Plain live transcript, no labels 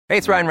Hey,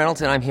 it's Ryan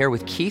Reynolds, and I'm here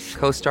with Keith,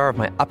 co-star of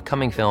my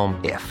upcoming film,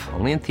 If,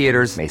 only in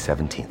theaters May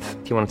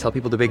 17th. Do you want to tell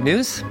people the big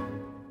news?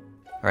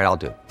 All right, I'll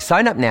do it.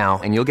 Sign up now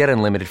and you'll get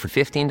unlimited for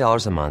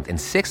 $15 a month and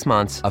 6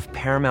 months of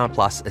Paramount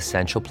Plus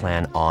Essential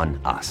Plan on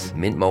us.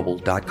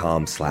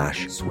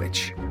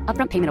 MintMobile.com/switch.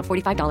 Upfront payment of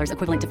 $45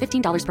 equivalent to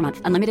 $15 per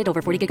month. Unlimited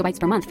over 40 gigabytes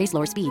per month. Face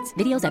lower speeds.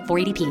 Videos at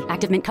 480p.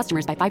 Active Mint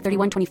customers by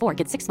 531.24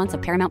 get 6 months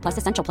of Paramount Plus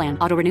Essential Plan.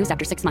 Auto renews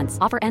after 6 months.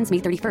 Offer ends May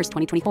 31st,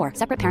 2024.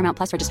 Separate Paramount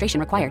Plus registration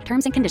required.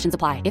 Terms and conditions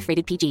apply if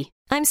rated PG.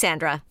 I'm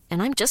Sandra,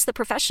 and I'm just the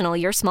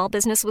professional your small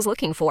business was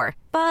looking for.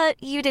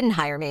 But you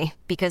didn't hire me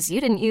because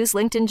you didn't use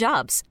LinkedIn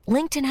Jobs.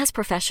 LinkedIn has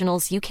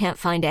professionals you can't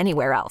find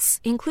anywhere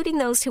else, including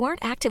those who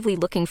aren't actively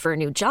looking for a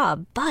new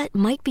job, but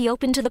might be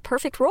open to the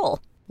perfect role,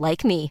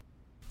 like me.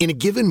 In a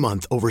given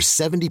month, over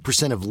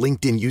 70% of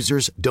LinkedIn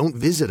users don't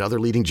visit other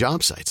leading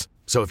job sites.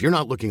 So if you're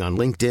not looking on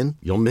LinkedIn,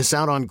 you'll miss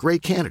out on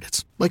great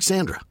candidates like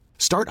Sandra.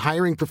 Start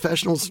hiring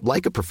professionals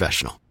like a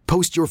professional.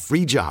 Post your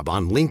free job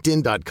on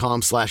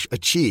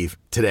linkedin.com/achieve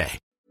today.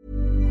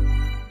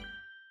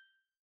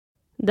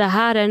 Det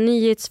här är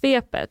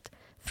Nyhetssvepet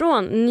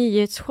från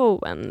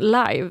nyhetsshowen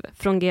live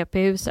från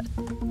GP-huset.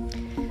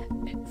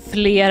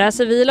 Flera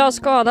civila har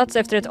skadats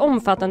efter ett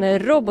omfattande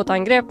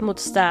robotangrepp mot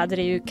städer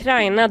i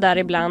Ukraina,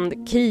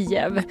 däribland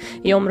Kiev.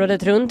 I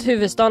området runt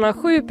huvudstaden har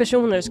 7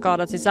 personer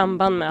skadats i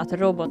samband med att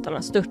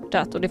robotarna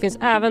störtat, och det finns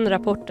även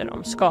rapporter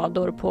om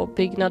skador på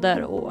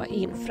byggnader och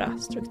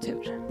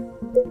infrastruktur.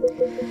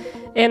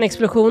 En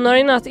explosion har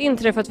i natt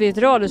inträffat vid ett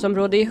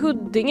radhusområde i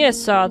Huddinge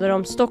söder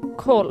om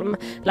Stockholm.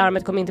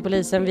 Larmet kom in till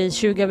polisen vid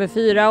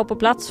 20:04 och på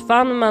plats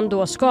fann man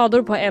då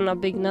skador på en av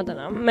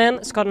byggnaderna.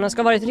 Men skadorna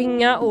ska ha varit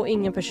ringa och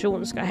ingen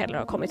person ska heller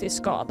ha kommit till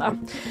skada.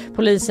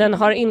 Polisen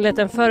har inlett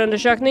en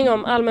förundersökning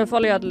om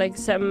allmänfarlig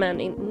ödeläggelse,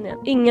 men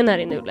ingen är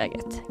i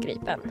nuläget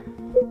gripen.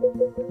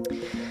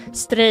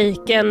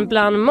 Strejken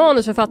bland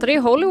manusförfattare i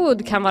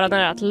Hollywood kan vara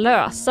nära att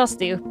lösas,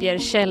 det uppger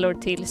källor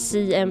till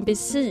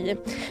CNBC.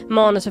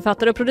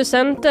 Manusförfattare och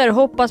producenter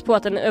hoppas på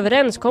att en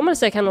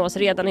överenskommelse kan nås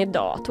redan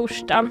idag,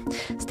 torsdag.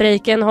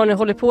 Strejken har nu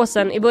hållit på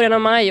sedan i början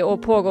av maj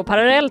och pågår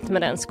parallellt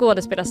med den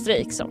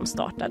skådespelarstrejk som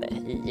startade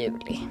i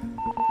juli.